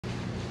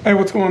Hey,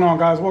 what's going on,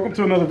 guys? Welcome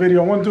to another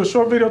video. I want to do a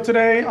short video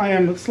today. I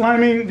am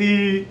sliming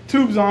the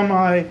tubes on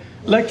my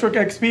Lectric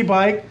XP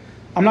bike.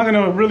 I'm not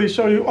going to really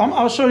show you.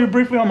 I'll show you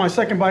briefly on my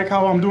second bike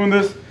how I'm doing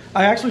this.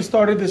 I actually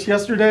started this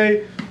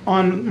yesterday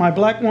on my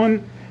black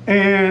one,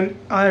 and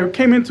I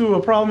came into a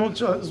problem,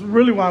 which is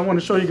really why I want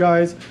to show you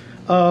guys.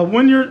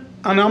 And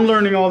I'm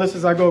learning all this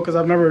as I go because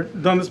I've never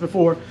done this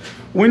before.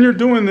 When you're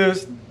doing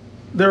this,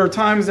 there are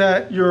times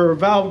that your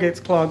valve gets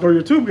clogged or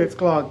your tube gets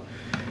clogged.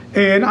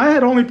 And I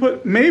had only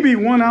put maybe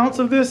 1 ounce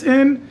of this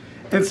in,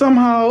 and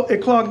somehow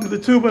it clogged the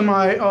tube in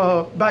my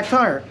back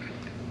tire.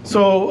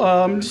 So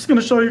I'm just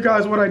gonna show you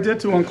guys what I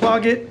did to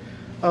unclog it,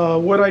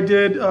 what I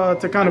did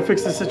to kind of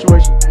fix the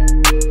situation.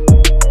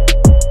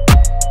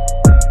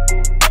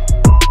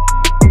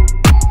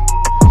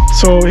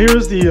 So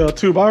here's the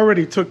tube. I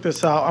already took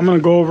this out. I'm gonna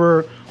go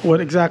over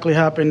what exactly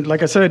happened.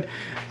 Like I said,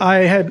 I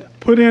had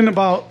put in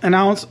about 1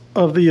 ounce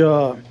of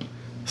the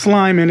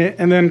slime in it,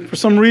 and then for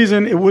some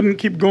reason it wouldn't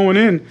keep going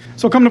in.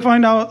 So come to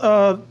find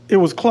out, it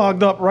was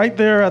clogged up right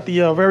there at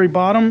the very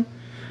bottom,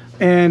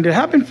 and it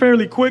happened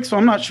fairly quick. So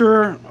I'm not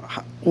sure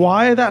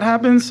why that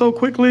happens so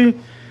quickly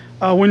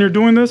when you're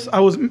doing this. I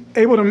was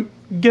able to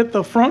get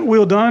the front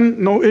wheel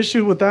done, no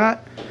issue with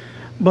that.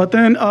 But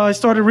then I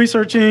started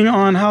researching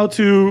on how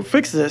to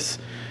fix this,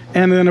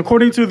 and then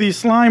according to the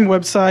Slime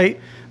website,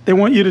 they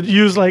want you to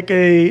use like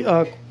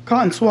a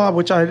cotton swab,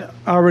 which I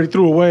already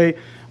threw away,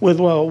 with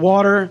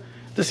water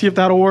to see if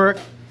that'll work,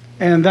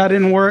 and that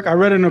didn't work. I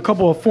read in a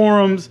couple of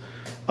forums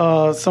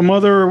some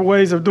other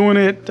ways of doing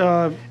it,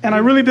 and I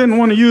really didn't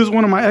want to use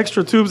one of my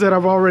extra tubes that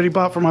I've already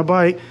bought for my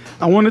bike.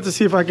 I wanted to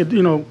see if I could,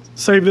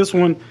 save this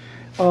one.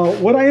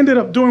 What I ended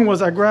up doing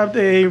was I grabbed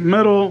a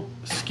metal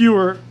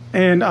skewer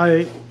and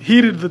I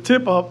heated the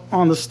tip up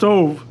on the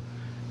stove,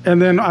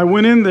 and then I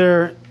went in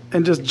there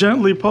and just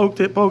gently poked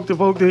it,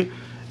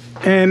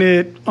 and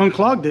it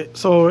unclogged it.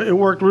 So it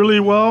worked really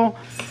well.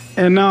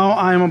 And now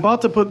I'm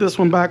about to put this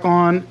one back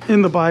on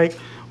in the bike.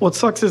 What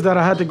sucks is that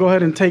I had to go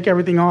ahead and take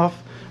everything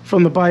off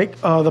from the bike,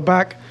 the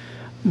back,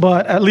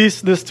 but at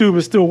least this tube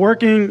is still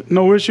working,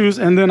 no issues,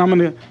 and then I'm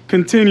gonna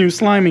continue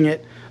sliming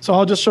it. So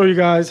I'll just show you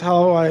guys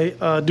how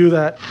I do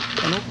that.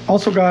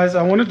 Also, guys,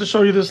 I wanted to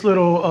show you this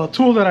little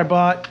tool that I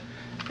bought.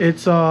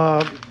 It's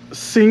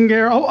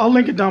Singer. I'll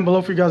link it down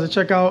below for you guys to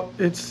check out.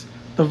 It's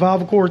the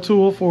valve core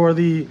tool for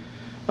the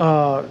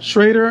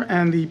Schrader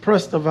and the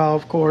press the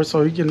valve core,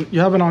 so you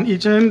have it on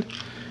each end,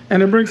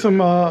 and it brings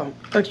some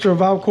extra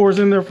valve cores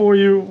in there for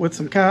you with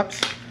some caps.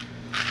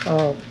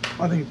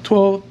 I think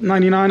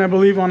 $12.99 I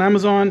believe on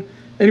Amazon.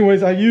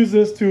 Anyways, I use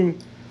this to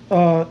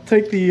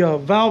take the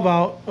valve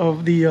out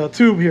of the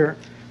tube here,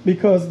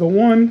 because the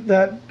one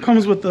that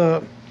comes with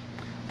the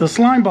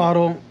slime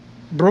bottle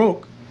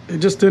broke. It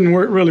just didn't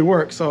really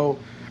work, so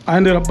I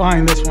ended up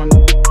buying this one.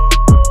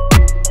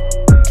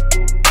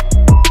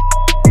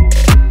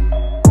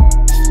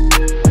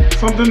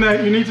 Something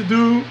that you need to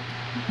do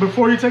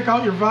before you take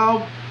out your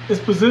valve is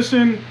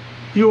position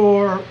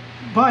your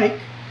bike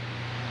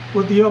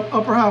with the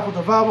upper half, with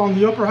the valve on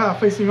the upper half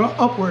facing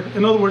upward.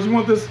 In other words, you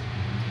want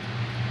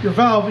your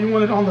valve, you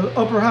want it on the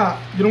upper half.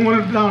 You don't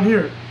want it down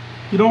here.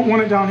 You don't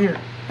want it down here.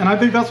 And I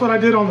think that's what I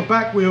did on the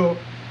back wheel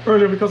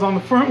earlier, because on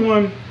the front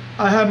one,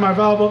 I had my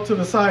valve up to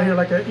the side here,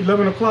 like at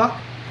 11 o'clock.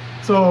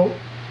 So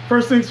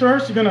first things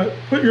first, you're gonna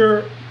put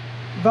your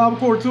valve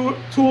core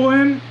tool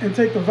in and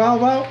take the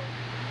valve out,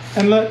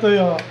 and let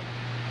the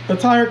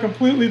tire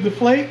completely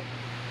deflate.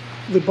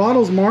 The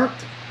bottle's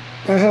marked.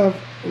 I have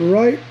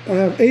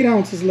 8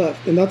 ounces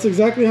left, and that's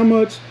exactly how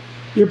much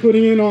you're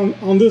putting in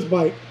on this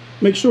bike.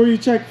 Make sure you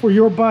check for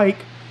your bike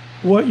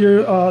what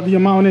the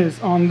amount is.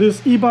 On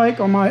this e-bike,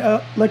 on my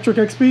Lectric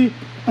XP,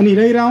 I need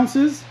 8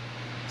 ounces.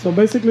 So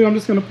basically, I'm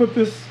just gonna put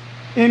this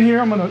in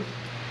here. I'm gonna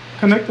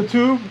connect the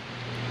tube.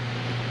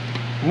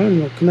 I'm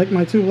gonna connect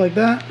my tube like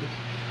that,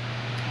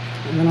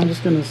 and then I'm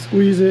just gonna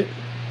squeeze it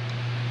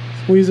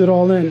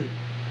all in.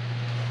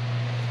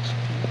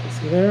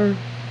 See there?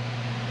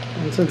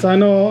 And since I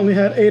know I only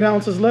had 8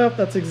 ounces left,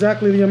 that's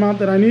exactly the amount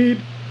that I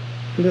need.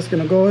 I'm just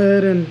gonna go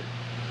ahead and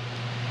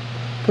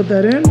put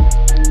that in.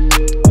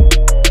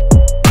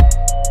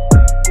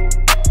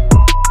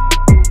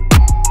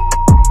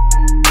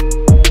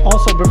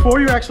 Also, before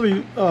you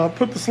actually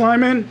put the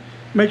slime in,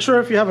 make sure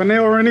if you have a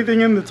nail or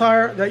anything in the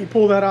tire that you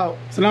pull that out.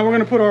 So now we're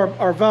gonna put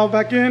our valve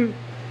back in,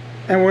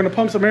 and we're gonna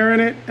pump some air in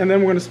it, and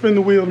then we're gonna spin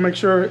the wheel to make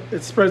sure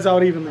it spreads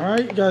out evenly. All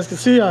right, you guys can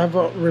see I have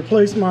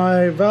replaced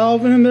my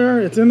valve in there.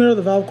 It's in there,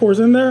 the valve core's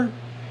in there.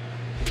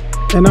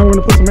 And now we're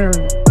gonna put some air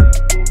in.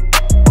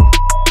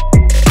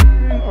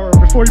 Or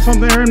before you pump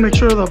the air in, make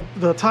sure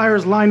the tire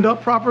is lined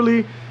up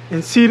properly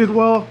and seated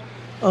well.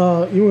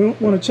 You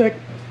wanna check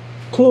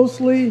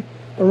closely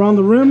around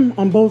the rim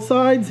on both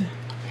sides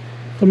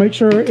to make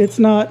sure it's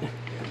not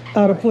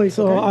out of place.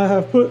 So I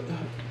have put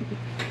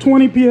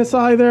 20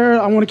 psi there.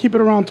 I want to keep it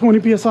around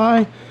 20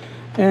 psi,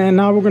 and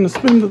now we're going to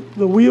spin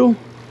the wheel.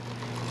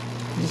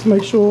 Just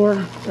make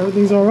sure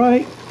everything's all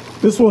right.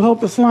 This will help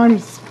the slime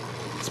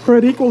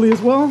spread equally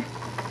as well,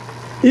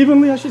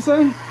 evenly I should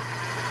say.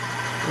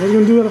 We're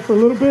going to do that for a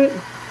little bit.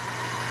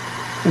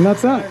 And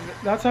that's that.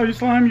 That's how you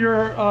slime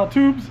your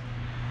tubes,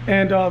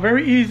 and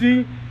very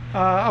easy.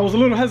 I was a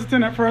little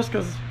hesitant at first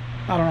because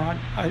I don't know,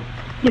 I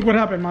look what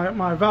happened,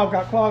 my valve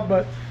got clogged,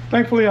 but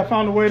thankfully I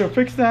found a way to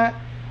fix that.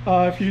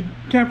 If you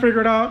can't figure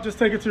it out, just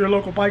take it to your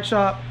local bike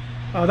shop.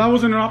 That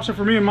wasn't an option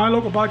for me, and my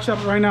local bike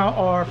shops right now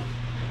are,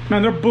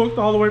 man, they're booked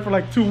all the way for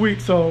like 2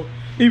 weeks, so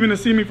even to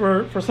see me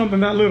for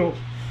something that little.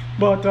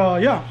 But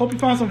yeah, hope you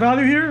found some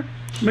value here.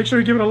 Make sure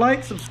you give it a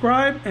like,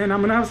 subscribe, and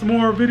I'm gonna have some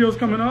more videos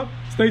coming up.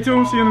 Stay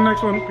tuned, see you in the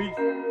next one.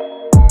 Peace.